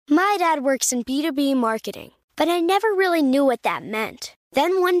My dad works in B2B marketing, but I never really knew what that meant.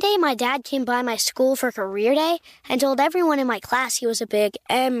 Then one day, my dad came by my school for career day and told everyone in my class he was a big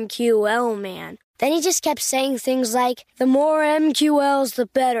MQL man. Then he just kept saying things like, the more MQLs, the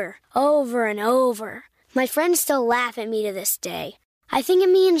better, over and over. My friends still laugh at me to this day. I think it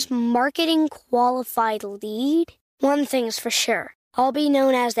means marketing qualified lead. One thing's for sure. I'll be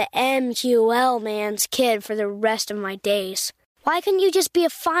known as the MQL man's kid for the rest of my days. Why couldn't you just be a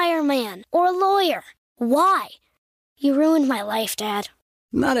fireman or a lawyer? Why? You ruined my life, Dad.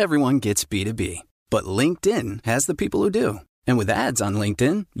 Not everyone gets B2B, but LinkedIn has the people who do. And with ads on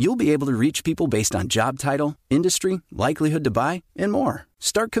LinkedIn, you'll be able to reach people based on job title, industry, likelihood to buy, and more.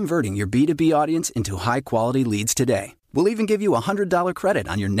 Start converting your B2B audience into high-quality leads today. We'll even give you a $100 credit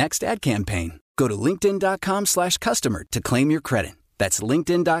on your next ad campaign. Go to linkedin.com/customer to claim your credit. That's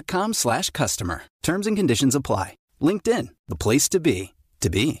linkedin.com/customer. Terms and conditions apply. LinkedIn, the place to be, to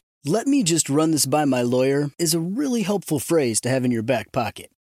be. "Let me just run this by my lawyer" is a really helpful phrase to have in your back pocket.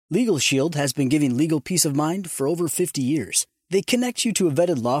 Legal Shield has been giving legal peace of mind for over 50 years. They connect you to a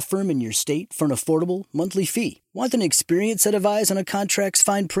vetted law firm in your state for an affordable monthly fee. Want an experienced set of eyes on a contract's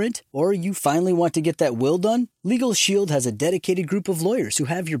fine print? Or you finally want to get that will done? Legal Shield has a dedicated group of lawyers who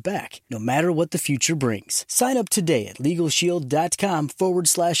have your back, no matter what the future brings. Sign up today at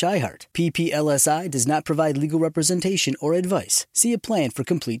LegalShield.com/iHeart. PPLSI does not provide legal representation or advice. See a plan for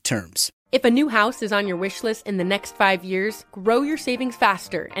complete terms. If a new house is on your wish list in the next 5 years, grow your savings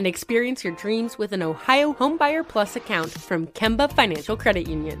faster and experience your dreams with an Ohio Homebuyer Plus account from Kemba Financial Credit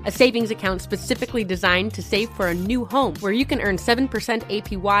Union. A savings account specifically designed to save for a new home where you can earn 7%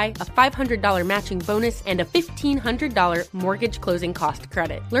 APY, a $500 matching bonus, and a $1,500 mortgage closing cost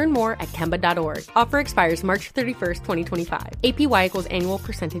credit. Learn more at Kemba.org. Offer expires March 31st, 2025. APY equals annual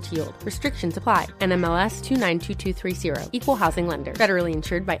percentage yield. Restrictions apply. NMLS 292230. Equal housing lender. Federally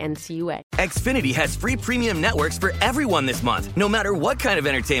insured by NCUA. Xfinity has free premium networks for everyone this month, no matter what kind of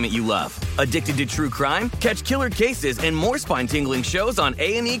entertainment you love. Addicted to true crime? Catch killer cases and more spine-tingling shows on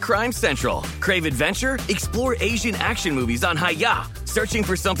A&E Crime Central. Crave adventure? Explore Asian action movies on Hi-YAH. Searching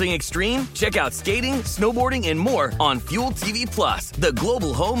for something extreme? Check out skating, snowboarding, and more on Fuel TV Plus, the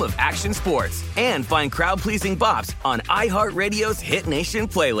global home of action sports. And find crowd-pleasing bops on iHeartRadio's Hit Nation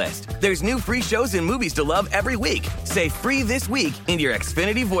playlist. There's new free shows and movies to love every week. Say free this week in your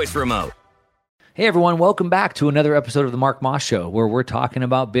Xfinity voice remote. Hey everyone, welcome back to another episode of the Mark Moss Show, where we're talking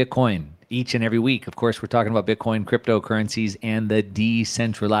about Bitcoin each and every week. Of course, we're talking about Bitcoin, cryptocurrencies, and the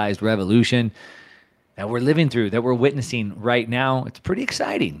decentralized revolution that we're living through, that we're witnessing right now. It's pretty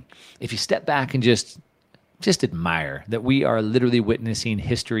exciting. If you step back and just admire that we are literally witnessing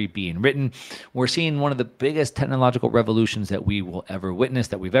history being written. We're seeing one of the biggest technological revolutions that we will ever witness,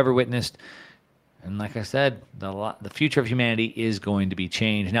 that we've ever witnessed. And like I said, the future of humanity is going to be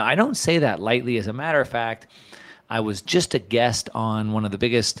changed. Now, I don't say that lightly. As a matter of fact, I was just a guest on one of the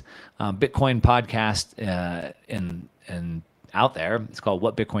biggest Bitcoin podcasts and out there. It's called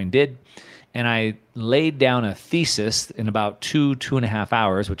What Bitcoin Did. And I laid down a thesis in about 2.5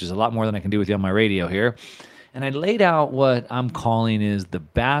 hours, which is a lot more than I can do with you on my radio here. And I laid out what I'm calling is the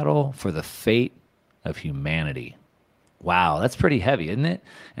battle for the fate of humanity. Wow, that's pretty heavy, isn't it?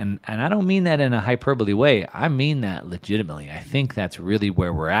 And I don't mean that in a hyperbole way. I mean that legitimately. I think that's really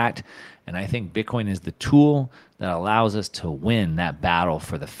where we're at. And I think Bitcoin is the tool that allows us to win that battle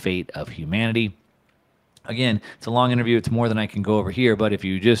for the fate of humanity. Again, it's a long interview. It's more than I can go over here. But if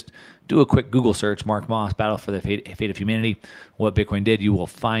you just do a quick Google search, Mark Moss, Battle for the Fate of Humanity, What Bitcoin Did, you will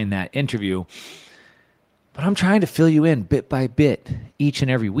find that interview. But I'm trying to fill you in bit by bit each and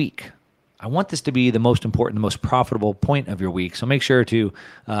every week. I want this to be the most important, the most profitable point of your week. So make sure to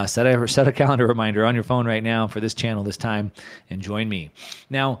set a calendar reminder on your phone right now for this channel this time and join me.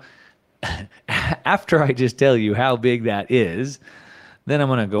 Now, after I just tell you how big that is, then I'm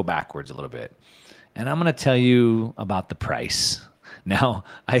going to go backwards a little bit. And I'm going to tell you about the price. Now,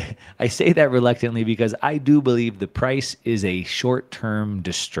 I say that reluctantly because I do believe the price is a short-term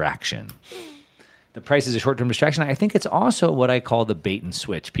distraction. The price is a short-term distraction. I think it's also what I call the bait and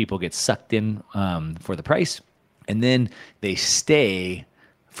switch. People get sucked in for the price, and then they stay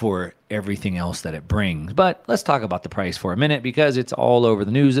for everything else that it brings. But let's talk about the price for a minute because it's all over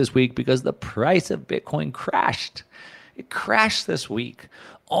the news this week because the price of Bitcoin crashed. It crashed this week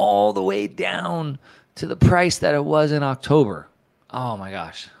all the way down to the price that it was in October. Oh my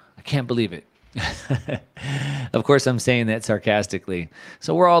gosh, I can't believe it. Of course, I'm saying that sarcastically.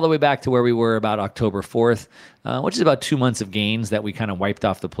 So we're all the way back to where we were about October 4th, which is about 2 months of gains that we kind of wiped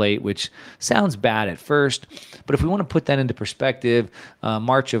off the plate, which sounds bad at first. But if we want to put that into perspective,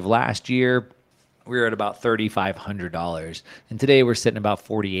 March of last year, we were at about $3,500. And today we're sitting about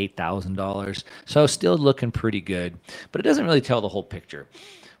 $48,000. So still looking pretty good, but it doesn't really tell the whole picture.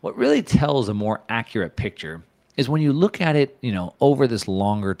 What really tells a more accurate picture is when you look at it, over this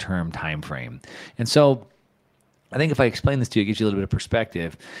longer term time frame. And so I think if I explain this to you, it gives you a little bit of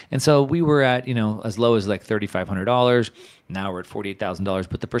perspective. And so we were at, as low as like $3,500. Now we're at $48,000.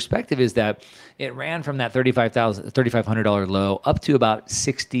 But the perspective is that it ran from that $3,500 low up to about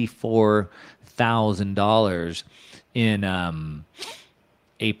 $64,000 in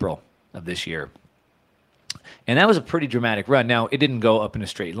April of this year. And that was a pretty dramatic run. Now, it didn't go up in a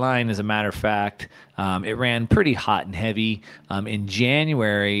straight line. As a matter of fact, it ran pretty hot and heavy. In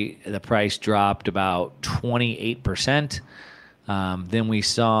January, the price dropped about 28%. Then we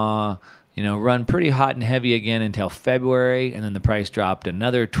saw, run pretty hot and heavy again until February, and then the price dropped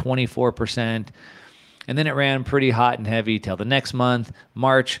another 24%. And then it ran pretty hot and heavy till the next month,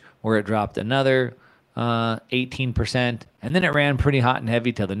 March, where it dropped another 18%. And then it ran pretty hot and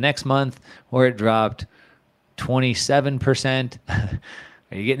heavy till the next month, where it dropped 27%. Are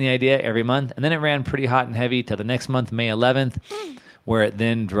you getting the idea? Every month. And then it ran pretty hot and heavy till the next month, May 11th, where it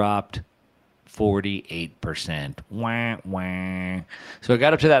then dropped 48%. Wah, wah. So it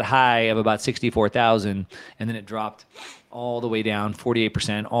got up to that high of about 64,000, and then it dropped all the way down,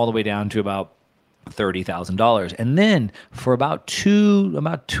 48%, all the way down to about $30,000. And then for about two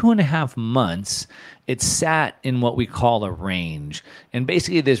and a half months, it sat in what we call a range. And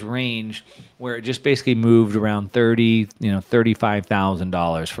basically this range where it just basically moved around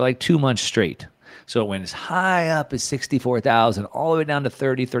 $35,000 for like 2 months straight. So it went as high up as 64,000 all the way down to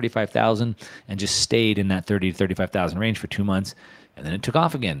 35,000 and just stayed in that 30 to 35,000 range for 2 months. And then it took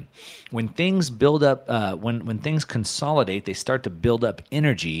off again. When things build up, when things consolidate, they start to build up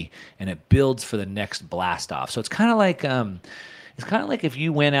energy, and it builds for the next blast off. So it's kind of like if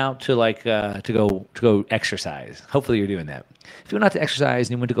you went out to to go exercise. Hopefully you're doing that. If you went out to exercise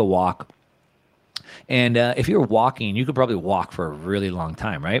and you went to go walk, and if you're walking, you could probably walk for a really long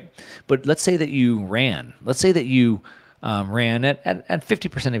time, right? But let's say that you ran. Let's say that you ran at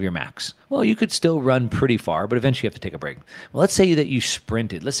 50% of your max. Well, you could still run pretty far, but eventually you have to take a break. Well, let's say that you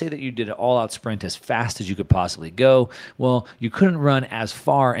sprinted. Let's say that you did an all-out sprint as fast as you could possibly go. Well, you couldn't run as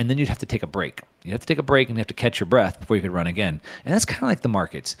far, and then you'd have to take a break. You have to take a break and you have to catch your breath before you could run again. And that's kind of like the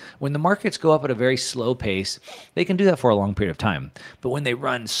markets. When the markets go up at a very slow pace, they can do that for a long period of time. But when they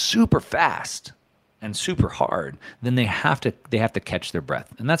run super fast and super hard, then they have to catch their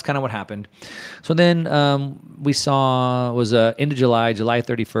breath. And that's kind of what happened. So then we saw was into July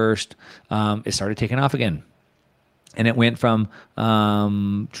 31st, it started taking off again. And it went from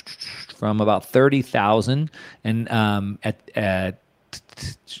about 30,000 and at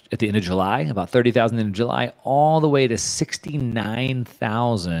the end of July, about 30,000 in July, all the way to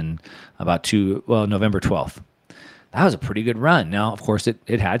 69,000 November 12th. That was a pretty good run. Now, of course, it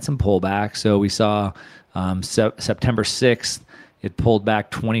had some pullback. So we saw September 6th, it pulled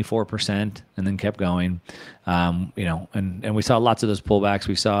back 24% and then kept going. And we saw lots of those pullbacks.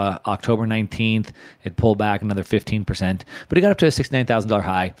 We saw October 19th, it pulled back another 15%, but it got up to a $69,000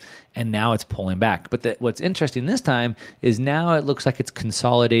 high, and now it's pulling back. But what's interesting this time is now it looks like it's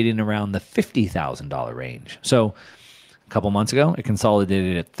consolidating around the $50,000 range. So a couple months ago, it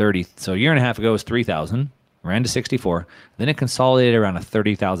consolidated at 30. So a year and a half ago, it was 3,000. Ran to 64, then it consolidated around a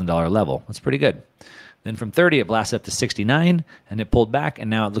 $30,000 level. That's pretty good. Then from 30, it blasted up to 69, and it pulled back,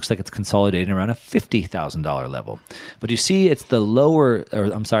 and now it looks like it's consolidating around a $50,000 level. But you see, it's the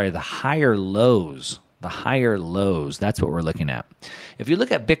higher lows. The higher lows, that's what we're looking at. If you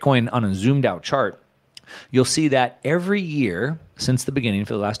look at Bitcoin on a zoomed out chart, you'll see that every year since the beginning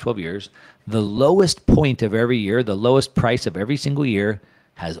for the last 12 years, the lowest point of every year, the lowest price of every single year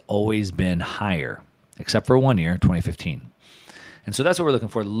has always been higher, except for 1 year, 2015. And so that's what we're looking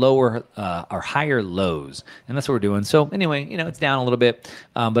for, lower or higher lows. And that's what we're doing. So anyway, it's down a little bit,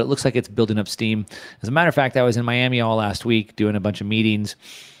 but it looks like it's building up steam. As a matter of fact, I was in Miami all last week doing a bunch of meetings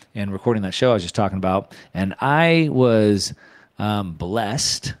and recording that show I was just talking about. And I was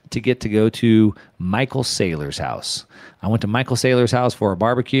blessed to get to go to Michael Saylor's house. I went to Michael Saylor's house for a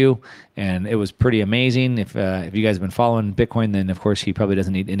barbecue, and it was pretty amazing. If you guys have been following Bitcoin, then of course he probably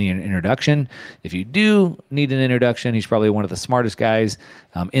doesn't need any introduction. If you do need an introduction, he's probably one of the smartest guys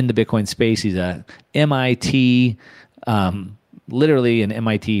in the Bitcoin space. He's a MIT, literally an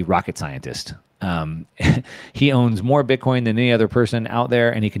MIT rocket scientist. He owns more Bitcoin than any other person out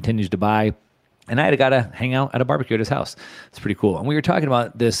there, and he continues to buy. And I got to hang out at a barbecue at his house. It's pretty cool. And we were talking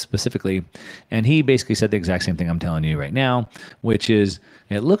about this specifically, and he basically said the exact same thing I'm telling you right now, which is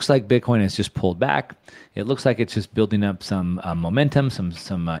it looks like Bitcoin has just pulled back. It looks like it's just building up some momentum,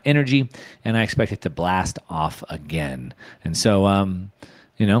 some energy, and I expect it to blast off again. And so,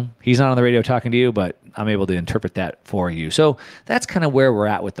 he's not on the radio talking to you, but I'm able to interpret that for you. So that's kind of where we're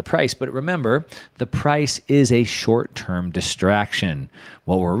at with the price. But remember, the price is a short-term distraction.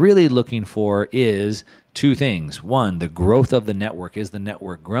 What we're really looking for is two things. One, the growth of the network. Is the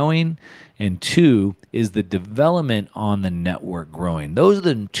network growing? And two, is the development on the network growing? Those are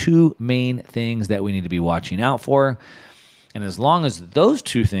the two main things that we need to be watching out for. And as long as those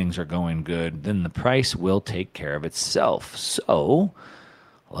two things are going good, then the price will take care of itself. So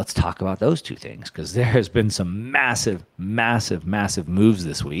let's talk about those two things, because there has been some massive moves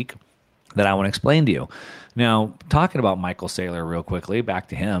this week that I want to explain to you. Now, talking about Michael Saylor real quickly, back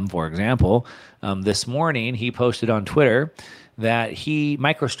to him, for example, this morning he posted on Twitter that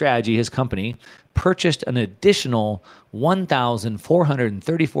MicroStrategy, his company, purchased an additional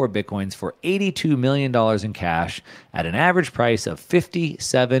 1,434 Bitcoins for $82 million in cash at an average price of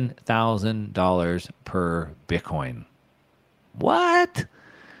 $57,000 per Bitcoin. What?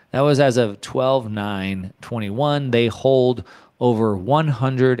 That was as of 12/9/21. They hold over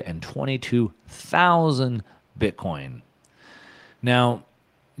 122,000 Bitcoin. Now,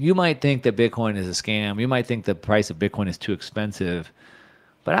 you might think that Bitcoin is a scam. You might think the price of Bitcoin is too expensive.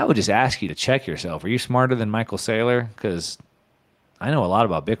 But I would just ask you to check yourself. Are you smarter than Michael Saylor? Because I know a lot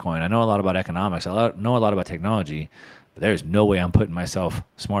about Bitcoin. I know a lot about economics. I know a lot about technology. But there's no way I'm putting myself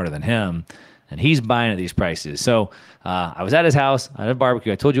smarter than him. And he's buying at these prices. So I was at his house, at a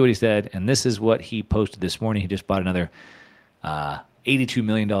barbecue. I told you what he said, and this is what he posted this morning. He just bought another $82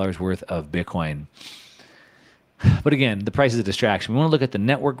 million worth of Bitcoin. But again, the price is a distraction. We want to look at the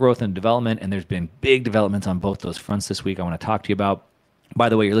network growth and development, and there's been big developments on both those fronts this week I want to talk to you about. By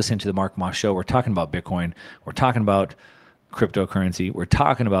the way, you're listening to the Mark Moss Show. We're talking about Bitcoin. We're talking about cryptocurrency. We're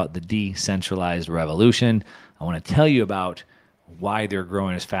talking about the decentralized revolution. I want to tell you about why they're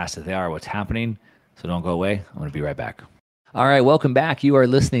growing as fast as they are, what's happening. So don't go away. I'm going to be right back. All right, welcome back. You are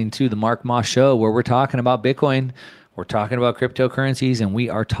listening to the Mark Moss Show, where we're talking about Bitcoin, we're talking about cryptocurrencies, and we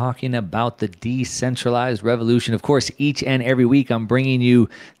are talking about the decentralized revolution. Of course, each and every week I'm bringing you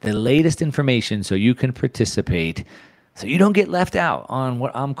the latest information so you can participate, so you don't get left out on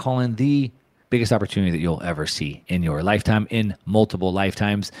what I'm calling the biggest opportunity that you'll ever see in your lifetime, in multiple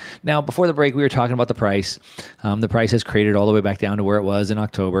lifetimes. Now, before the break, we were talking about the price. The price has created all the way back down to where it was in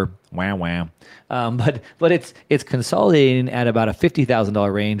October. Wham. But it's consolidating at about a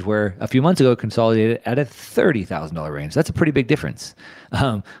 $50,000 range, where a few months ago it consolidated at a $30,000 range. That's a pretty big difference.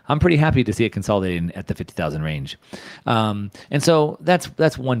 I'm pretty happy to see it consolidating at the 50,000 range. And so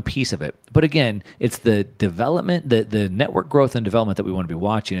that's one piece of it. But again, it's the development, the network growth and development that we want to be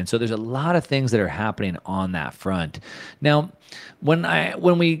watching. And so there's a lot of things that are happening on that front. Now,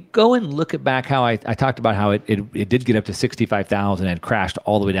 when we go and look at back how I talked about how it did get up to 65,000 and crashed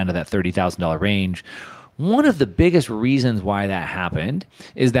all the way down to that $30,000 range. One of the biggest reasons why that happened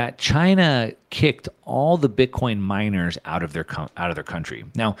is that China kicked all the Bitcoin miners out of their country.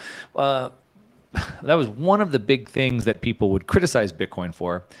 Now, that was one of the big things that people would criticize Bitcoin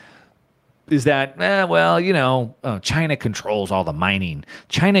for. Is that, China controls all the mining.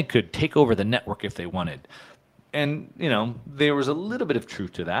 China could take over the network if they wanted. And, there was a little bit of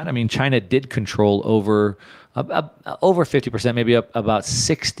truth to that. I mean, China did control over 50%, maybe about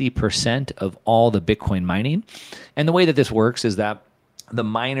 60% of all the Bitcoin mining. And the way that this works is that the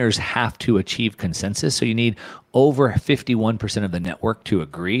miners have to achieve consensus. So you need over 51% of the network to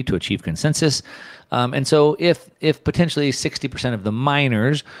agree to achieve consensus. And so if potentially 60% of the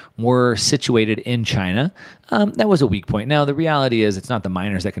miners were situated in China, that was a weak point. Now, the reality is it's not the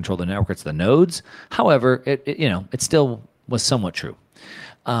miners that control the network, it's the nodes. However, it still was somewhat true.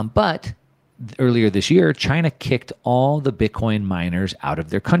 But earlier this year, China kicked all the Bitcoin miners out of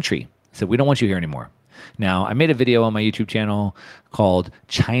their country. Said, we don't want you here anymore. Now, I made a video on my YouTube channel called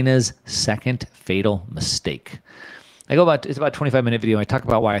China's Second Fatal Mistake. It's about a 25-minute video. I talk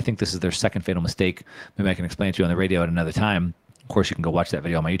about why I think this is their second fatal mistake. Maybe I can explain it to you on the radio at another time. Of course, you can go watch that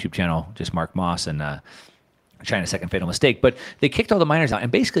video on my YouTube channel, just Mark Moss and China's Second Fatal Mistake. But they kicked all the miners out.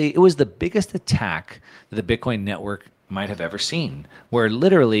 And basically, it was the biggest attack that the Bitcoin network might have ever seen, where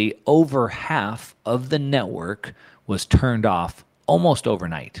literally over half of the network was turned off almost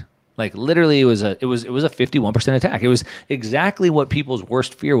overnight. Like literally, it was a 51% attack. It was exactly what people's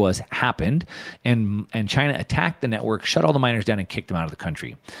worst fear was happened, and China attacked the network, shut all the miners down, and kicked them out of the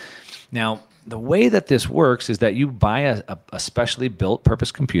country. Now, the way that this works is that you buy a specially built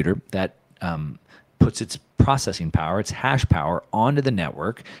purpose computer that puts its processing power, its hash power, onto the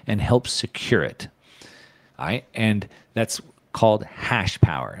network and helps secure it. All right, and that's called hash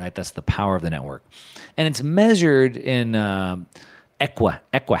power. Right, that's the power of the network, and it's measured in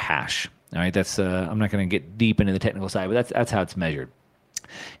equihash. All right, that's I'm not going to get deep into the technical side, but that's how it's measured.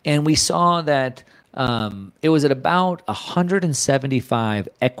 And we saw that it was at about 175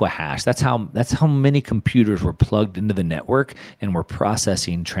 equihash. That's how many computers were plugged into the network and were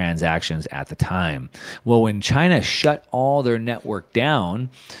processing transactions at the time. Well, when China shut all their network down,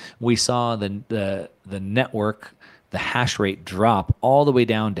 we saw the network, the hash rate drop all the way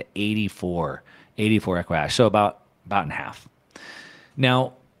down to 84 equihash. So about in half.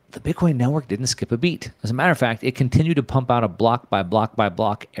 Now, the Bitcoin network didn't skip a beat. As a matter of fact, it continued to pump out a block by block by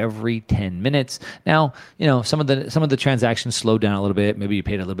block every 10 minutes. Now, some of the transactions slowed down a little bit. Maybe you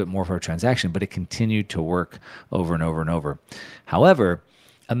paid a little bit more for a transaction, but it continued to work over and over and over. However,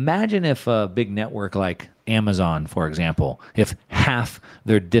 imagine if a big network like Amazon, for example, if half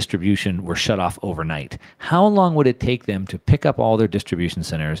their distribution were shut off overnight. How long would it take them to pick up all their distribution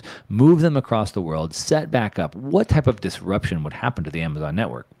centers, move them across the world, set back up? What type of disruption would happen to the Amazon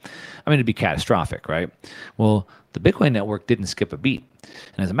network? I mean, it'd be catastrophic, right? Well, the Bitcoin network didn't skip a beat.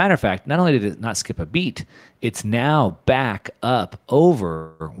 And as a matter of fact, not only did it not skip a beat, it's now back up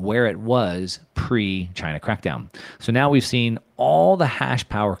over where it was pre-China crackdown. So now we've seen all the hash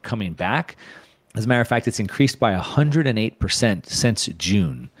power coming back. As a matter of fact, it's increased by 108% since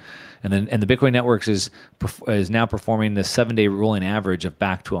June. And the Bitcoin networks is now performing the 7-day rolling average of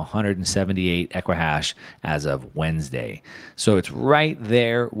back to 178 equihash as of Wednesday. So it's right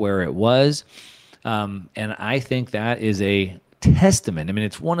there where it was. And I think that is a testament. I mean,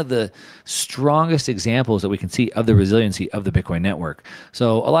 it's one of the strongest examples that we can see of the resiliency of the Bitcoin network.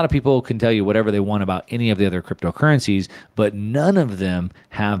 So a lot of people can tell you whatever they want about any of the other cryptocurrencies, but none of them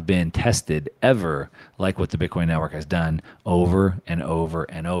have been tested ever like what the Bitcoin network has done over and over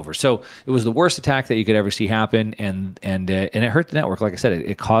and over. So it was the worst attack that you could ever see happen, and it hurt the network. Like I said,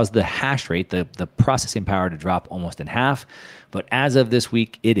 it caused the hash rate, the processing power, to drop almost in half. But as of this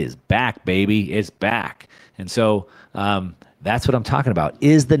week, it is back, baby. It's back. And so that's what I'm talking about.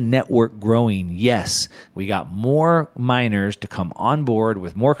 Is the network growing? Yes. We got more miners to come on board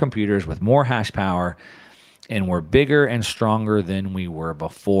with more computers, with more hash power, and we're bigger and stronger than we were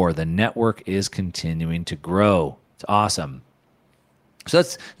before. The network is continuing to grow. It's awesome. So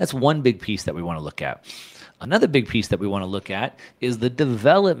that's one big piece that we want to look at. Another big piece that we want to look at is the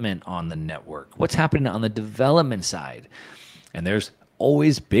development on the network. What's happening on the development side? And there's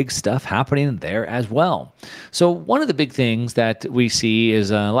always big stuff happening there as well. So one of the big things that we see is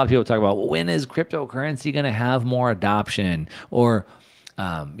a lot of people talk about, well, when is cryptocurrency going to have more adoption? Or,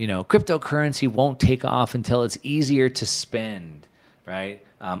 cryptocurrency won't take off until it's easier to spend, right?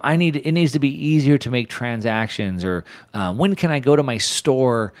 It needs to be easier to make transactions, or when can I go to my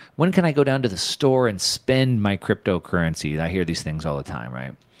store? When can I go down to the store and spend my cryptocurrency? I hear these things all the time,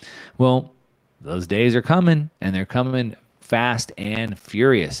 right? Well, those days are coming, and they're coming fast and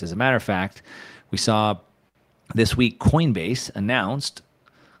furious. As a matter of fact, we saw this week Coinbase announced.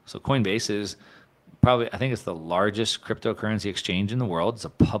 So Coinbase is probably, I think it's the largest cryptocurrency exchange in the world. It's a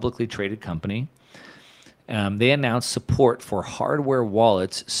publicly traded company. They announced support for hardware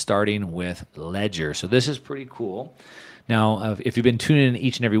wallets starting with Ledger. So this is pretty cool. Now, if you've been tuning in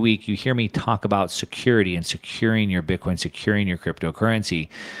each and every week, you hear me talk about security and securing your Bitcoin, securing your cryptocurrency.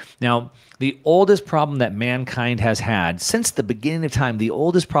 Now, the oldest problem that mankind has had since the beginning of time, the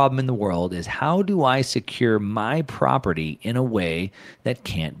oldest problem in the world is, how do I secure my property in a way that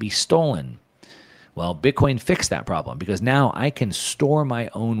can't be stolen? Well, Bitcoin fixed that problem, because now I can store my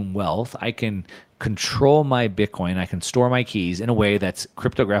own wealth. I can control my Bitcoin. I can store my keys in a way that's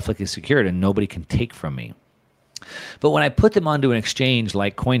cryptographically secured and nobody can take from me. But when I put them onto an exchange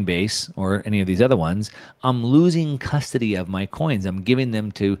like Coinbase or any of these other ones, I'm losing custody of my coins. I'm giving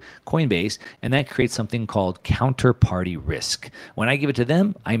them to Coinbase, and that creates something called counterparty risk. When I give it to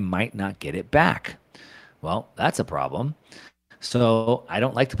them, I might not get it back. Well, that's a problem. So I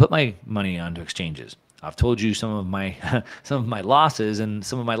don't like to put my money onto exchanges. I've told you some of my losses, and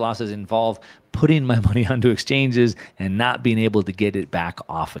some of my losses involve putting my money onto exchanges and not being able to get it back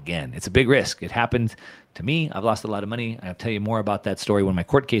off again. It's a big risk. It happened to me. I've lost a lot of money. I'll tell you more about that story when my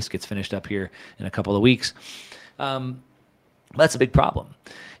court case gets finished up here in a couple of weeks. That's a big problem.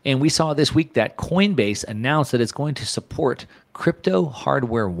 And we saw this week that Coinbase announced that it's going to support crypto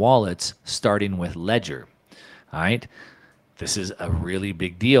hardware wallets starting with Ledger. All right. This is a really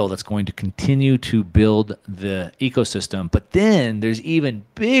big deal that's going to continue to build the ecosystem. But then there's even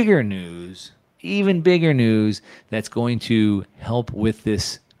bigger news that's going to help with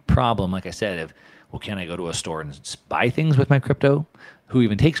this problem, like I said, of, well, can I go to a store and buy things with my crypto? Who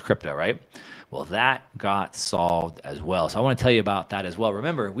even takes crypto, right? Well, that got solved as well. So I want to tell you about that as well.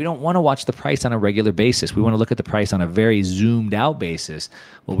 Remember, we don't want to watch the price on a regular basis. We want to look at the price on a very zoomed out basis.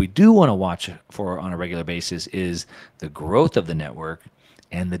 What we do want to watch for on a regular basis is the growth of the network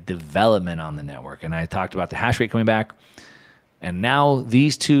and the development on the network. And I talked about the hash rate coming back. And now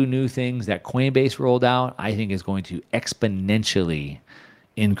these two new things that Coinbase rolled out, I think is going to exponentially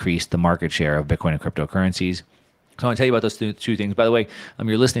increase the market share of Bitcoin and cryptocurrencies. So I want to tell you about those two things. By the way,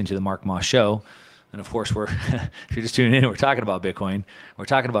 you're listening to the Mark Moss Show. And of course, if you're just tuning in, we're talking about Bitcoin. We're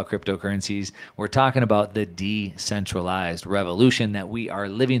talking about cryptocurrencies. We're talking about the decentralized revolution that we are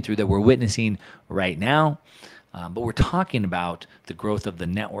living through, that we're witnessing right now. But we're talking about the growth of the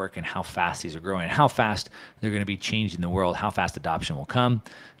network and how fast these are growing, and how fast they're going to be changing the world, how fast adoption will come.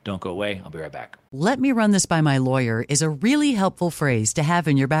 Don't go away. I'll be right back. Let me run this by my lawyer is a really helpful phrase to have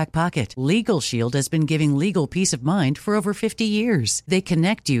in your back pocket. Legal Shield has been giving legal peace of mind for over 50 years. They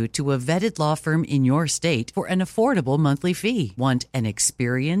connect you to a vetted law firm in your state for an affordable monthly fee. Want an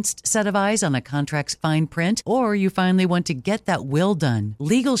experienced set of eyes on a contract's fine print? Or you finally want to get that will done?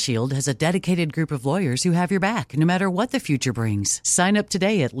 Legal Shield has a dedicated group of lawyers who have your back, no matter what the future brings. Sign up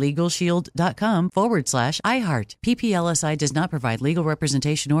today at LegalShield.com/iHeart. PPLSI does not provide legal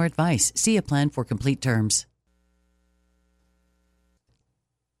representation or advice. See a plan for complete terms.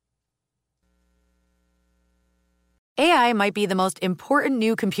 AI might be the most important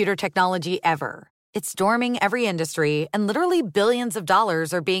new computer technology ever. It's storming every industry, and literally billions of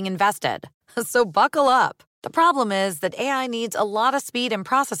dollars are being invested. So buckle up. The problem is that AI needs a lot of speed and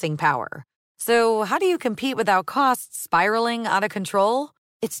processing power. So how do you compete without costs spiraling out of control?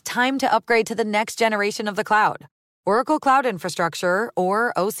 It's time to upgrade to the next generation of the cloud. Oracle Cloud Infrastructure,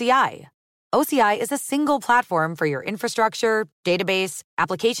 or OCI. OCI is a single platform for your infrastructure, database,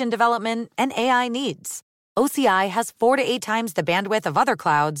 application development, and AI needs. OCI has 4 to 8 times the bandwidth of other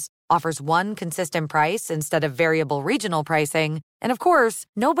clouds, offers one consistent price instead of variable regional pricing, and of course,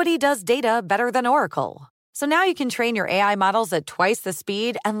 nobody does data better than Oracle. So now you can train your AI models at twice the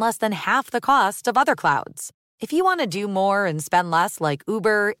speed and less than half the cost of other clouds. If you want to do more and spend less like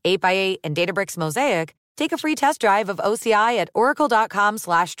Uber, 8x8, and Databricks Mosaic, take a free test drive of OCI at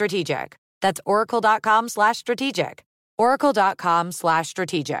oracle.com/strategic. That's oracle.com/strategic.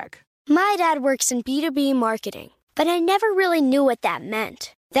 Oracle.com/strategic. My dad works in B2B marketing, but I never really knew what that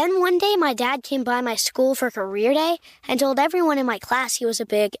meant. Then one day my dad came by my school for career day and told everyone in my class he was a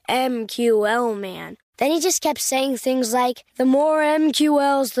big MQL man. Then he just kept saying things like, the more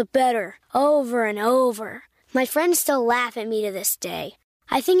MQLs, the better, over and over. My friends still laugh at me to this day.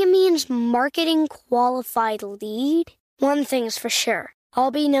 I think it means marketing qualified lead. One thing's for sure. I'll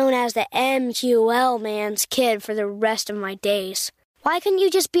be known as the MQL man's kid for the rest of my days. Why couldn't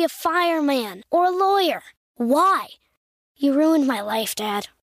you just be a fireman or a lawyer? Why? You ruined my life, Dad.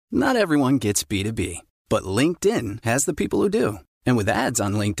 Not everyone gets B2B, but LinkedIn has the people who do. And with ads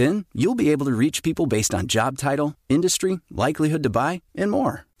on LinkedIn, you'll be able to reach people based on job title, industry, likelihood to buy, and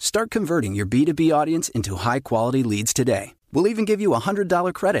more. Start converting your B2B audience into high-quality leads today. We'll even give you a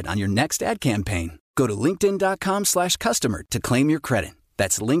 $100 credit on your next ad campaign. Go to linkedin.com/customer to claim your credit.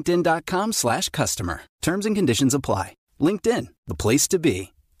 That's linkedin.com/customer. Terms and conditions apply. LinkedIn, the place to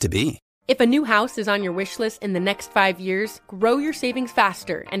be, to be. If a new house is on your wish list in the next 5 years, grow your savings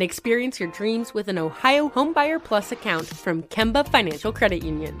faster and experience your dreams with an Ohio Homebuyer Plus account from Kemba Financial Credit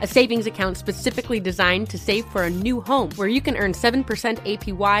Union. A savings account specifically designed to save for a new home, where you can earn 7%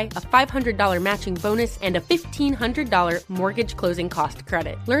 APY, a $500 matching bonus, and a $1,500 mortgage closing cost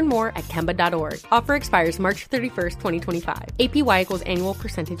credit. Learn more at Kemba.org. Offer expires March 31st, 2025. APY equals annual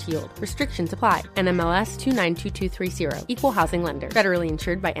percentage yield. Restrictions apply. NMLS 292230. Equal housing lender. Federally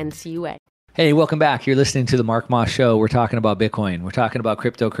insured by NCUA. Hey, welcome back. You're listening to the Mark Moss Show. We're talking about Bitcoin. We're talking about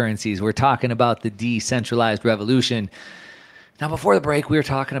cryptocurrencies. We're talking about the decentralized revolution. Now, before the break, we were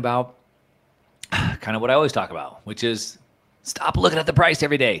talking about kind of what I always talk about, which is stop looking at the price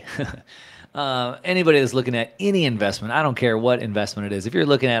every day. Anybody that's looking at any investment, I don't care what investment it is, if you're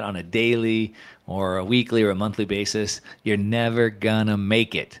looking at it on a daily or a weekly or a monthly basis, you're never gonna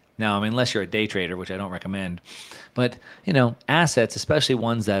make it. Now, I mean, unless you're a day trader, which I don't recommend. But, you know, assets, especially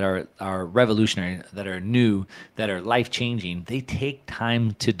ones that are revolutionary, that are new, that are life-changing, they take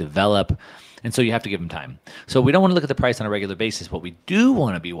time to develop, and so you have to give them time. So we don't want to look at the price on a regular basis. What we do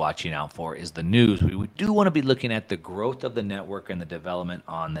want to be watching out for is the news. We do want to be looking at the growth of the network and the development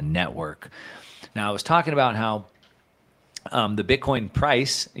on the network. Now, I was talking about how the Bitcoin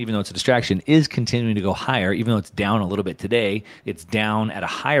price, even though it's a distraction, is continuing to go higher. Even though it's down a little bit today, it's down at a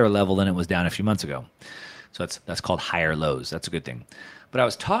higher level than it was down a few months ago. So that's called higher lows. That's a good thing. But I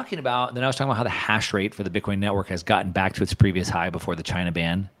was talking about how the hash rate for the Bitcoin network has gotten back to its previous high before the China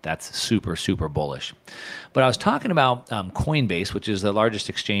ban. That's super, super bullish. But I was talking about Coinbase, which is the largest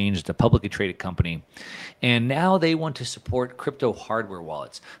exchange, the publicly traded company. And now they want to support crypto hardware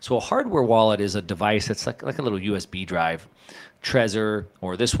wallets. So a hardware wallet is a device that's like a little USB drive. Trezor,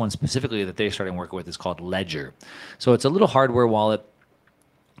 or this one specifically that they started working with, is called Ledger. So it's a little hardware wallet,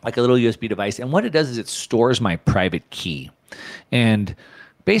 like a little USB device. And what it does is it stores my private key. And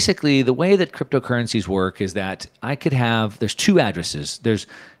basically, the way that cryptocurrencies work is that there's two addresses.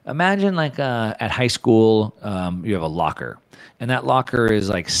 Imagine like at high school, you have a locker. And that locker is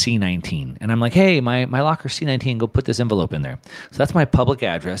like C19. And I'm like, hey, my locker C19, go put this envelope in there. So that's my public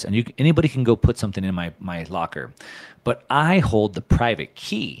address. And anybody can go put something in my locker. But I hold the private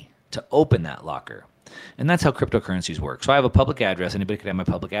key to open that locker. And that's how cryptocurrencies work. So I have a public address. Anybody can have my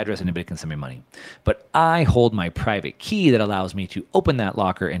public address. Anybody can send me money. But I hold my private key that allows me to open that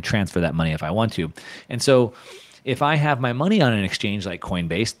locker and transfer that money if I want to. And so if I have my money on an exchange like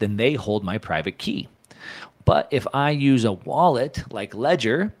Coinbase, then they hold my private key. But if I use a wallet like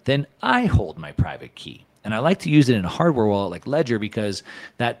Ledger, then I hold my private key. And I like to use it in a hardware wallet like Ledger because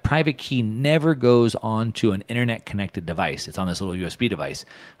that private key never goes onto an internet-connected device. It's on this little USB device.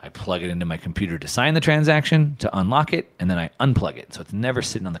 I plug it into my computer to sign the transaction, to unlock it, and then I unplug it. So it's never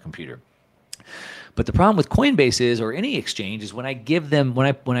sitting on the computer. But the problem with Coinbase is, or any exchange, is when I give them, when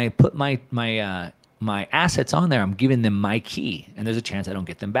I put my assets on there, I'm giving them my key, and there's a chance I don't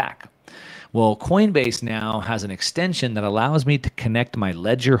get them back. Well, Coinbase now has an extension that allows me to connect my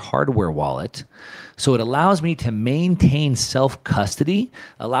Ledger hardware wallet. So it allows me to maintain self-custody,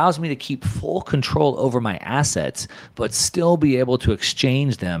 allows me to keep full control over my assets, but still be able to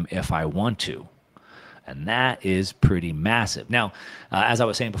exchange them if I want to. And that is pretty massive. Now, as I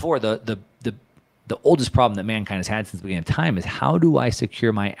was saying before, the oldest problem that mankind has had since the beginning of time is how do I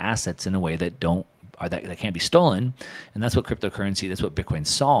secure my assets in a way that that can't be stolen. And that's what cryptocurrency, that's what Bitcoin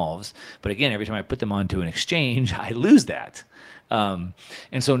solves. But again, every time I put them onto an exchange, I lose that. And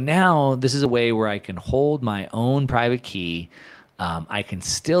so now this is a way where I can hold my own private key. I can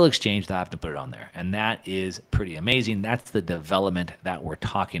still exchange without having to put it on there. And that is pretty amazing. That's the development that we're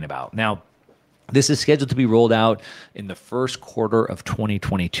talking about. Now, this is scheduled to be rolled out in the first quarter of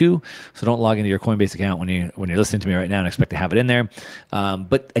 2022. So don't log into your Coinbase account when you're listening to me right now and expect to have it in there.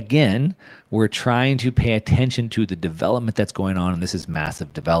 But again, we're trying to pay attention to the development that's going on, and this is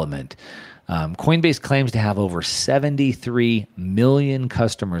massive development. Coinbase claims to have over 73 million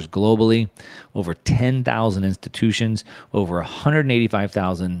customers globally, over 10,000 institutions, over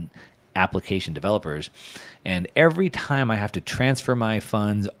 185,000 application developers. And every time I have to transfer my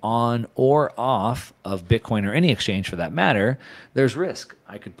funds on or off of Bitcoin or any exchange for that matter, there's risk.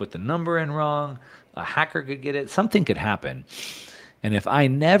 I could put the number in wrong, a hacker could get it, something could happen. And if I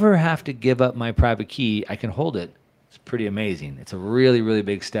never have to give up my private key, I can hold it. It's pretty amazing. It's a really, really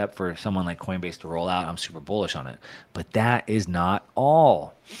big step for someone like Coinbase to roll out. I'm super bullish on it. But that is not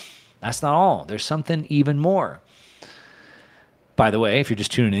all. That's not all. There's something even more. By the way, if you're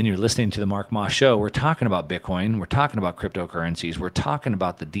just tuning in, you're listening to the Mark Moss Show. We're talking about Bitcoin. We're talking about cryptocurrencies. We're talking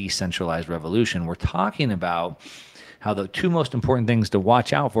about the decentralized revolution. We're talking about how the two most important things to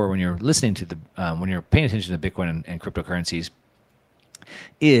watch out for when you're listening to when you're paying attention to Bitcoin and cryptocurrencies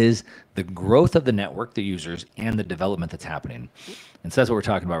is the growth of the network, the users, and the development that's happening. And so that's what we're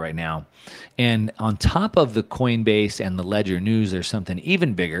talking about right now. And on top of the Coinbase and the Ledger news, there's something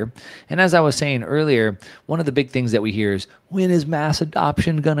even bigger. And as I was saying earlier, one of the big things that we hear is, when is mass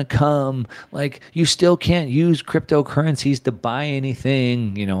adoption going to come? Like, you still can't use cryptocurrencies to buy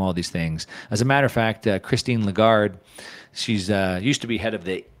anything, all these things. As a matter of fact, Christine Lagarde, she's used to be head of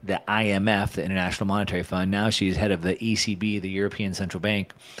the IMF, the International Monetary Fund. Now she's head of the ECB, the European Central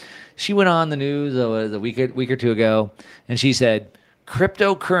Bank. She went on the news a week or two ago, and she said,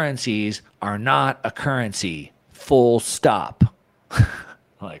 cryptocurrencies are not a currency, full stop.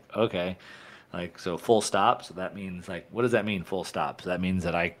 Like, okay. Like, so full stop? So that means, like, what does that mean, full stop? So that means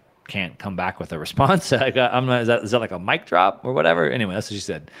that I can't come back with a response? Is that like a mic drop or whatever? Anyway, that's what she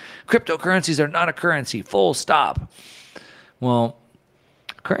said. Cryptocurrencies are not a currency, full stop. Well,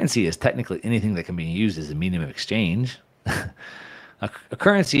 currency is technically anything that can be used as a medium of exchange. A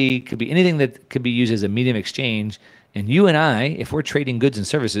currency could be anything that could be used as a medium of exchange. And you and I, if we're trading goods and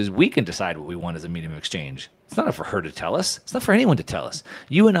services, we can decide what we want as a medium of exchange. It's not for her to tell us. It's not for anyone to tell us.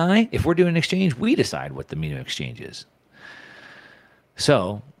 You and I, if we're doing an exchange, we decide what the medium of exchange is.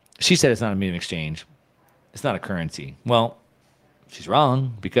 So she said it's not a medium of exchange. It's not a currency. Well, she's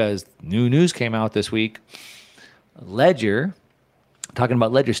wrong, because new news came out this week. Ledger, talking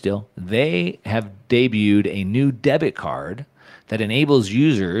about Ledger still, they have debuted a new debit card that enables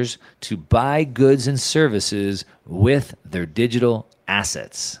users to buy goods and services with their digital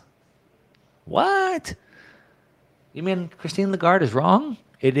assets. What? You mean Christine Lagarde is wrong?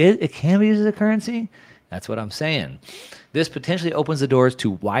 It can be used as a currency? That's what I'm saying. This potentially opens the doors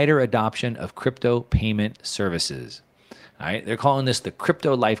to wider adoption of crypto payment services. All right, they're calling this the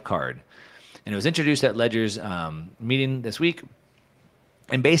Crypto Life Card. And it was introduced at Ledger's meeting this week.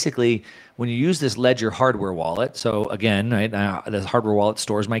 And basically, when you use this Ledger hardware wallet, so again, right, this hardware wallet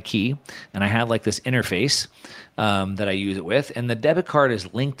stores my key, and I have like this interface that I use it with, and the debit card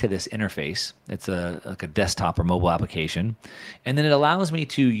is linked to this interface. It's like a desktop or mobile application, and then it allows me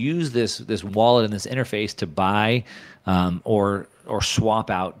to use this wallet and this interface to buy or swap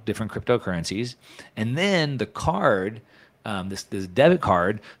out different cryptocurrencies, and then the card, this debit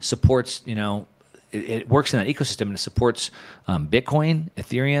card supports, it works in that ecosystem, and it supports Bitcoin,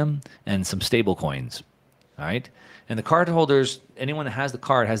 Ethereum, and some stable coins. All right. And the card holders, anyone that has the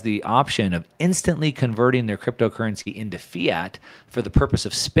card, has the option of instantly converting their cryptocurrency into fiat for the purpose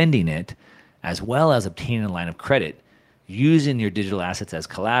of spending it, as well as obtaining a line of credit using your digital assets as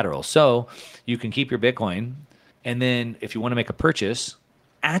collateral. So you can keep your Bitcoin, and then if you want to make a purchase,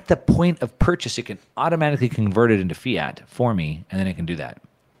 at the point of purchase, it can automatically convert it into fiat for me, and then it can do that.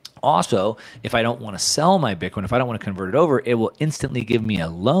 Also, if I don't want to sell my Bitcoin, if I don't want to convert it over, it will instantly give me a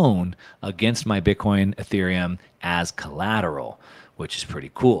loan against my Bitcoin, Ethereum as collateral, which is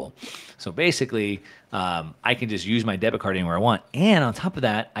pretty cool. So basically, I can just use my debit card anywhere I want. And on top of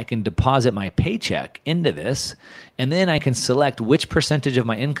that, I can deposit my paycheck into this, and then I can select which percentage of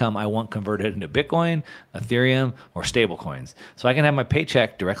my income I want converted into Bitcoin, Ethereum, or stable coins. So I can have my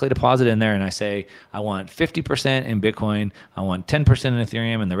paycheck directly deposited in there, and I say, I want 50% in Bitcoin, I want 10% in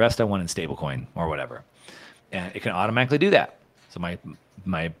Ethereum, and the rest I want in stablecoin or whatever. And it can automatically do that. So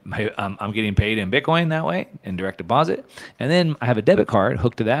I'm getting paid in Bitcoin that way in direct deposit, and then I have a debit card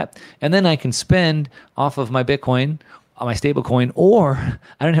hooked to that, and then I can spend off of my Bitcoin on my stable coin, or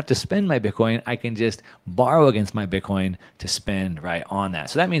I don't have to spend my Bitcoin. I can just borrow against my Bitcoin to spend right on that.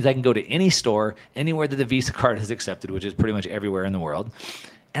 So that means I can go to any store anywhere that the Visa card is accepted, which is pretty much everywhere in the world,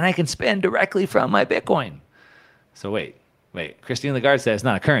 and I can spend directly from my Bitcoin. So wait, Christine Lagarde says it's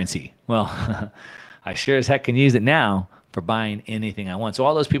not a currency. Well, I sure as heck can use it now for buying anything I want. So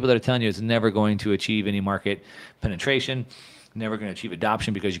all those people that are telling you it's never going to achieve any market penetration, never going to achieve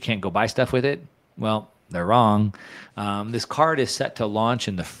adoption because you can't go buy stuff with it, well, they're wrong. This card is set to launch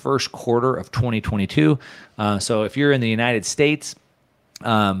in the first quarter of 2022. So if you're in the United States,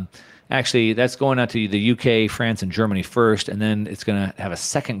 actually that's going out to the UK, France, and Germany first, and then it's going to have a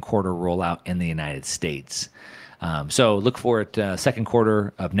second quarter rollout in the United States. So look for it second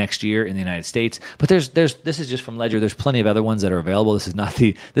quarter of next year in the United States. But this is just from Ledger. There's plenty of other ones that are available. This is not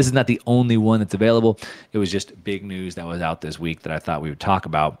the only one that's available. It was just big news that was out this week that I thought we would talk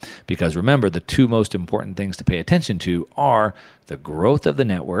about, because remember, the two most important things to pay attention to are the growth of the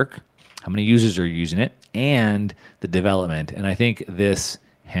network, how many users are using it, and the development. And I think this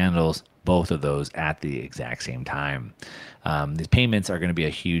handles both of those at the exact same time. These payments are going to be a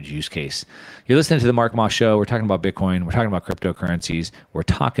huge use case. You're listening to the Mark Moss Show. We're talking about Bitcoin. We're talking about cryptocurrencies. We're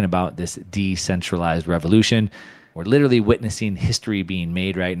talking about this decentralized revolution. We're literally witnessing history being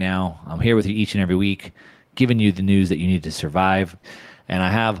made right now. I'm here with you each and every week, giving you the news that you need to survive. And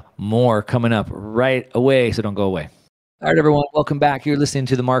I have more coming up right away, so don't go away. All right, everyone, welcome back. You're listening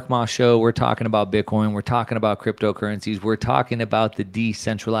to the Mark Moss Show. We're talking about Bitcoin. We're talking about cryptocurrencies. We're talking about the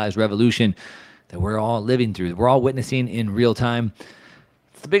decentralized revolution that we're all living through, we're all witnessing in real time.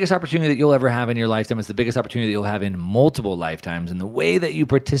 It's the biggest opportunity that you'll ever have in your lifetime. It's the biggest opportunity that you'll have in multiple lifetimes. And the way that you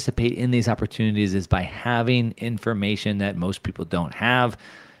participate in these opportunities is by having information that most people don't have,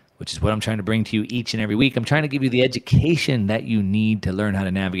 which is what I'm trying to bring to you each and every week. I'm trying to give you the education that you need to learn how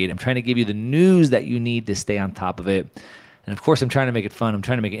to navigate. I'm trying to give you the news that you need to stay on top of it. And of course, I'm trying to make it fun. I'm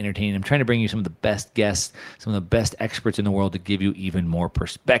trying to make it entertaining. I'm trying to bring you some of the best guests, some of the best experts in the world to give you even more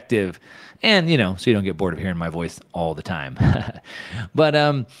perspective. And, so you don't get bored of hearing my voice all the time. But,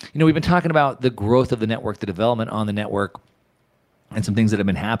 we've been talking about the growth of the network, the development on the network, and some things that have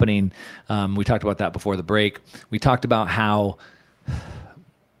been happening. We talked about that before the break. We talked about how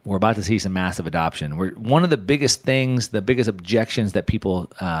we're about to see some massive adoption. One of the biggest things, the biggest objections that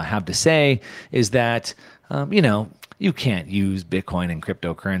people have to say is that you can't use Bitcoin and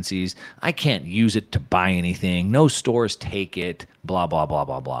cryptocurrencies. I can't use it to buy anything. No stores take it, blah, blah, blah,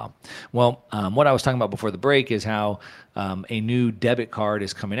 blah, blah. Well, what I was talking about before the break is how a new debit card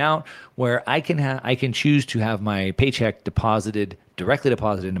is coming out where I can choose to have my paycheck directly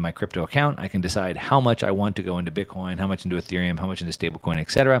deposited into my crypto account. I can decide how much I want to go into Bitcoin, how much into Ethereum, how much into stablecoin,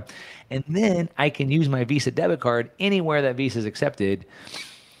 etc. And then I can use my Visa debit card anywhere that Visa is accepted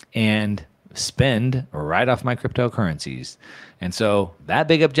and spend right off my cryptocurrencies. And so that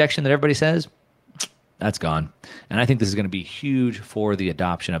big objection that everybody says, that's gone. And I think this is going to be huge for the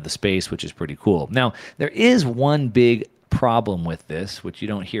adoption of the space, which is pretty cool. Now, there is one big problem with this, which you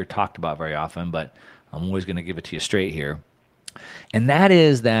don't hear talked about very often, but I'm always going to give it to you straight here. And that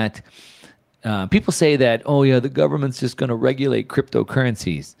is that people say that, oh yeah, the government's just going to regulate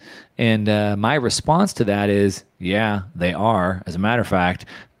cryptocurrencies. And my response to that is, yeah, they are. As a matter of fact,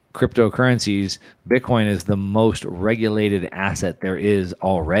 cryptocurrencies, Bitcoin is the most regulated asset there is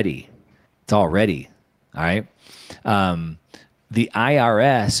already. It's already, all right? The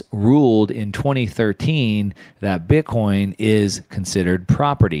IRS ruled in 2013 that Bitcoin is considered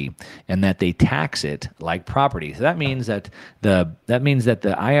property and that they tax it like property. So that means that the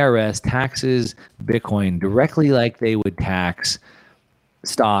IRS taxes Bitcoin directly like they would tax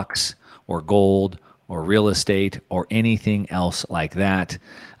stocks or gold or real estate or anything else like that.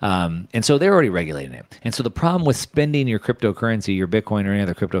 And so they're already regulating it. And so the problem with spending your cryptocurrency, your Bitcoin or any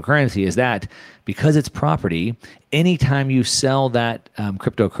other cryptocurrency is that because it's property, anytime you sell that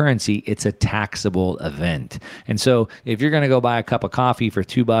cryptocurrency, it's a taxable event. And so if you're going to go buy a cup of coffee for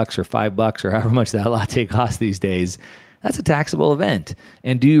 $2 or $5 or however much that latte costs these days, that's a taxable event.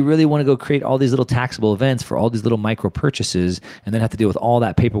 And do you really want to go create all these little taxable events for all these little micro purchases and then have to deal with all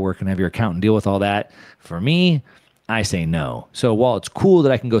that paperwork and have your accountant deal with all that? For me, I say no. So while it's cool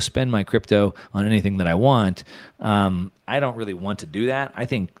that I can go spend my crypto on anything that I want, I don't really want to do that. I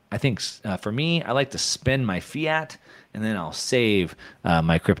think for me, I like to spend my fiat and then I'll save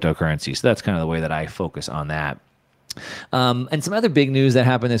my cryptocurrency. So that's kind of the way that I focus on that. And some other big news that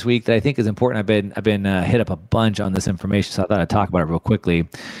happened this week that I think is important. I've been hit up a bunch on this information, so I thought I'd talk about it real quickly.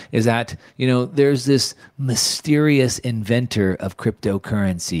 Is that there's this mysterious inventor of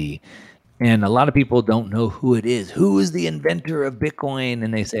cryptocurrency, and a lot of people don't know who it is. Who is the inventor of Bitcoin?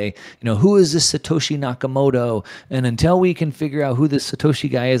 And they say, who is this Satoshi Nakamoto? And until we can figure out who this Satoshi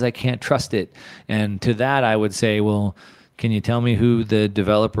guy is, I can't trust it. And to that, I would say, well, can you tell me who the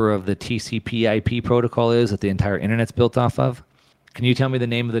developer of the TCP/IP protocol is that the entire internet's built off of? Can you tell me the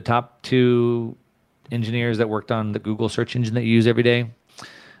name of the top 2 engineers that worked on the Google search engine that you use every day?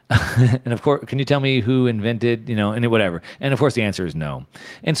 And of course, can you tell me who invented, and whatever? And of course, the answer is no.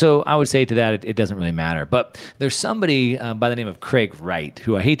 And so I would say to that, it doesn't really matter. But there's somebody by the name of Craig Wright,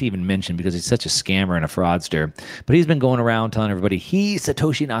 who I hate to even mention because he's such a scammer and a fraudster. But he's been going around telling everybody he's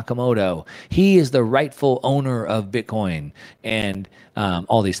Satoshi Nakamoto. He is the rightful owner of Bitcoin and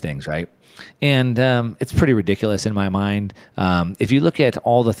all these things, right? And it's pretty ridiculous in my mind. If you look at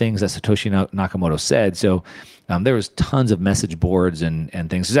all the things that Satoshi Nakamoto said, so there was tons of message boards and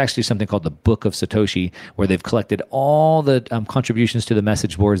things. There's actually something called the Book of Satoshi, where they've collected all the contributions to the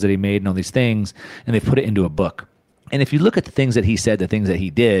message boards that he made and all these things, and they've put it into a book. And if you look at the things that he said, the things that he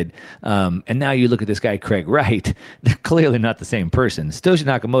did, and now you look at this guy, Craig Wright, they're clearly not the same person. Satoshi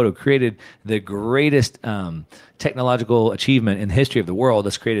Nakamoto created the greatest technological achievement in the history of the world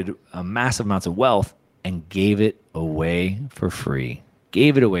that's created massive amounts of wealth and gave it away for free.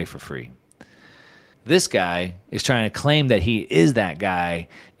 Gave it away for free. This guy is trying to claim that he is that guy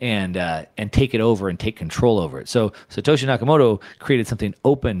and take it over and take control over it. So Satoshi Nakamoto created something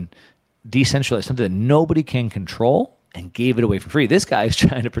open, decentralized, something that nobody can control, and gave it away for free. This guy is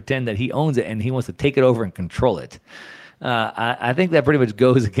trying to pretend that he owns it and he wants to take it over and control it. I think that pretty much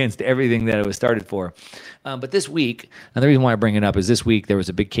goes against everything that it was started for. But this week, and the reason why I bring it up is this week there was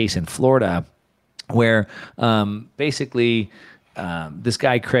a big case in Florida where basically this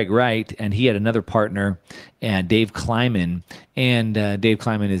guy, Craig Wright, and he had another partner, and Dave Kleiman, and Dave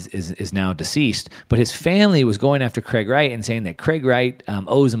Kleiman is now deceased, but his family was going after Craig Wright and saying that Craig Wright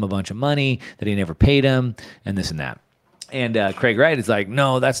owes him a bunch of money, that he never paid him, and this and that. And Craig Wright is like,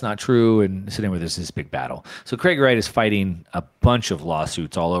 no, that's not true, and sitting with this big battle. So Craig Wright is fighting a bunch of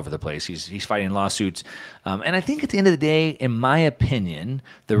lawsuits all over the place. He's fighting lawsuits. And I think at the end of the day, in my opinion,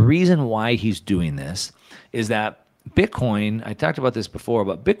 the reason why he's doing this is that Bitcoin, I talked about this before,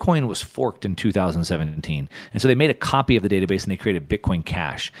 but Bitcoin was forked in 2017. And so they made a copy of the database and they created Bitcoin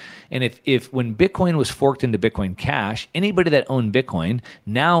Cash. And if when Bitcoin was forked into Bitcoin Cash, anybody that owned Bitcoin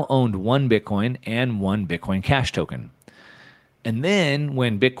now owned one Bitcoin and one Bitcoin Cash token. And then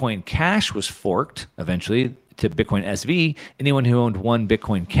when Bitcoin Cash was forked eventually to Bitcoin SV, anyone who owned one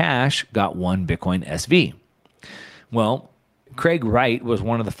Bitcoin Cash got one Bitcoin SV. Well, Craig Wright was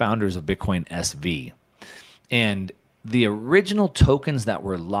one of the founders of Bitcoin SV. And the original tokens that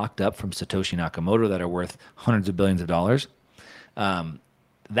were locked up from Satoshi Nakamoto that are worth hundreds of billions of dollars,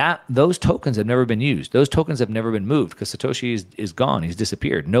 those tokens have never been used. Those tokens have never been moved because Satoshi is gone. He's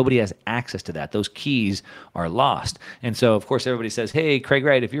disappeared. Nobody has access to that. Those keys are lost. And so, of course, everybody says, hey, Craig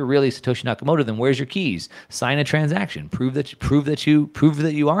Wright, if you're really Satoshi Nakamoto, then where's your keys? Sign a transaction. Prove that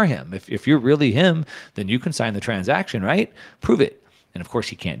you are him. If you're really him, then you can sign the transaction, right? Prove it. And of course,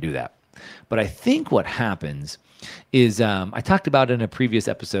 he can't do that. But I think what happens is, I talked about in a previous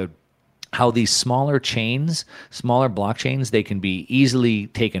episode how these smaller blockchains, they can be easily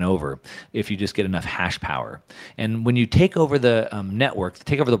taken over if you just get enough hash power. And when you take over the network,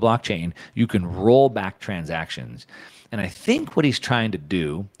 take over the blockchain, you can roll back transactions. And I think what he's trying to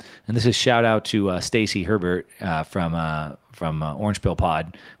do, and this is shout out to Stacy Herbert from Orange Pill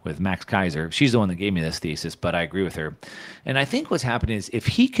Pod with Max Kaiser. She's the one that gave me this thesis, but I agree with her. And I think what's happening is if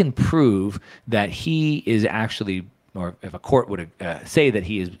he can prove that he is actually, or if a court would say that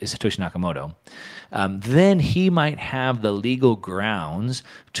he is Satoshi Nakamoto, then he might have the legal grounds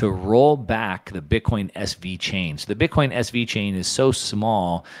to roll back the Bitcoin SV chain. So the Bitcoin SV chain is so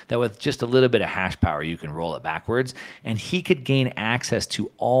small that with just a little bit of hash power, you can roll it backwards. And he could gain access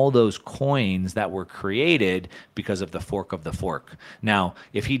to all those coins that were created because of the fork of the fork. Now,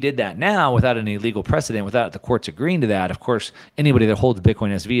 if he did that now without any legal precedent, without the courts agreeing to that, of course, anybody that holds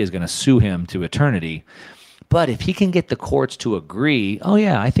Bitcoin SV is going to sue him to eternity. But if he can get the courts to agree, oh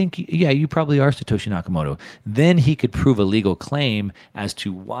yeah, I think, yeah, you probably are Satoshi Nakamoto, then he could prove a legal claim as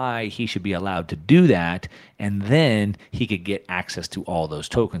to why he should be allowed to do that, and then he could get access to all those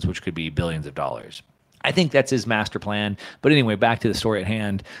tokens, which could be billions of dollars. I think that's his master plan. But anyway, back to the story at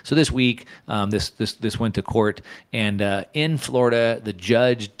hand. So this week, this went to court, and in Florida, the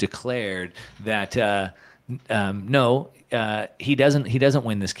judge declared that no. He doesn't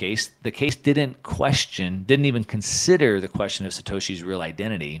win this case. The case didn't even consider the question of Satoshi's real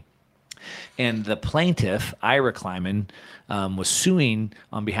identity. And the plaintiff, Ira Kleiman, was suing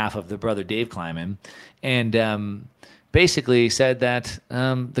on behalf of the brother Dave Kleiman, and basically said that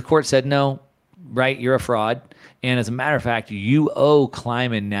the court said, no, right, you're a fraud. And as a matter of fact, you owe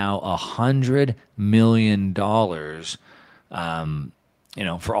Kleiman now $100 million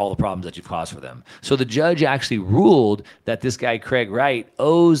for all the problems that you've caused for them. So the judge actually ruled that this guy, Craig Wright,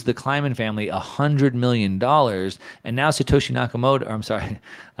 owes the Kleiman family $100 million. And now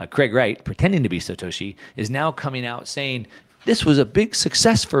Craig Wright, pretending to be Satoshi, is now coming out saying, this was a big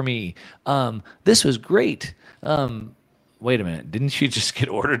success for me. This was great. Wait a minute, didn't you just get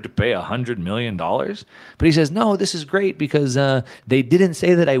ordered to pay $100 million? But he says, no, this is great because they didn't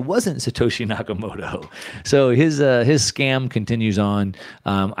say that I wasn't Satoshi Nakamoto. So his scam continues on.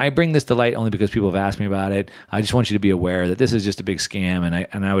 I bring this to light only because people have asked me about it. I just want you to be aware that this is just a big scam,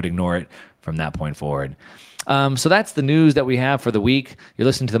 and I would ignore it from that point forward. So that's the news that we have for the week. You're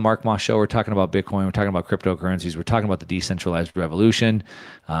listening to the Mark Moss Show. We're talking about Bitcoin. We're talking about cryptocurrencies. We're talking about the decentralized revolution.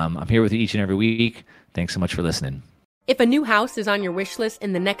 I'm here with you each and every week. Thanks so much for listening. If a new house is on your wish list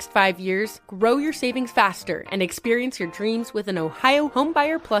in the next 5 years, grow your savings faster and experience your dreams with an Ohio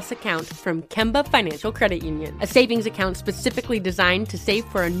Homebuyer Plus account from Kemba Financial Credit Union. A savings account specifically designed to save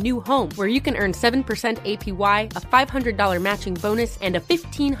for a new home, where you can earn 7% APY, a $500 matching bonus, and a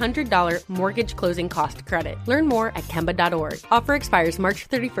 $1,500 mortgage closing cost credit. Learn more at Kemba.org. Offer expires March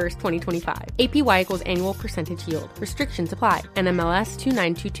 31st, 2025. APY equals annual percentage yield. Restrictions apply. NMLS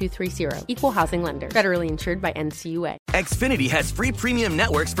 292230. Equal housing lender. Federally insured by NCUA. Xfinity has free premium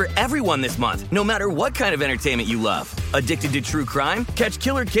networks for everyone this month, no matter what kind of entertainment you love. Addicted to true crime? Catch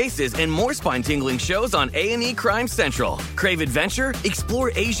killer cases and more spine-tingling shows on A&E Crime Central. Crave adventure?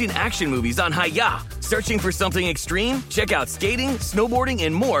 Explore Asian action movies on Hi-YAH. Searching for something extreme? Check out skating, snowboarding,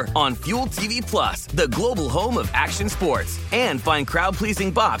 and more on Fuel TV Plus, the global home of action sports. And find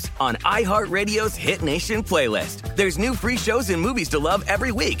crowd-pleasing bops on iHeartRadio's Hit Nation playlist. There's new free shows and movies to love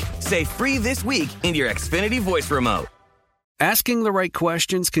every week. Say free this week in your Xfinity voice remote. Asking the right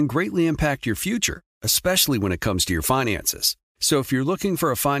questions can greatly impact your future, especially when it comes to your finances. So if you're looking for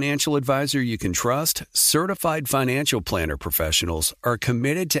a financial advisor you can trust, certified financial planner professionals are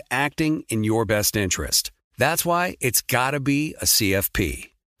committed to acting in your best interest. That's why it's got to be a CFP.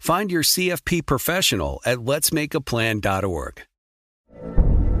 Find your CFP professional at letsmakeaplan.org.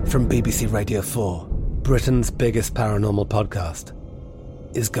 From BBC Radio 4, Britain's biggest paranormal podcast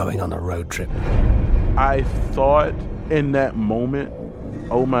is going on a road trip. I thought in that moment,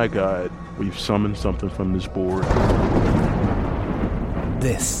 oh my God, we've summoned something from this board.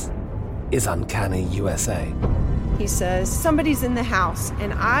 This is Uncanny USA. He says, somebody's in the house,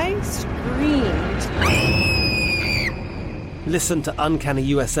 and I screamed. Listen to Uncanny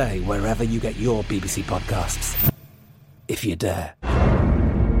USA wherever you get your BBC podcasts, if you dare.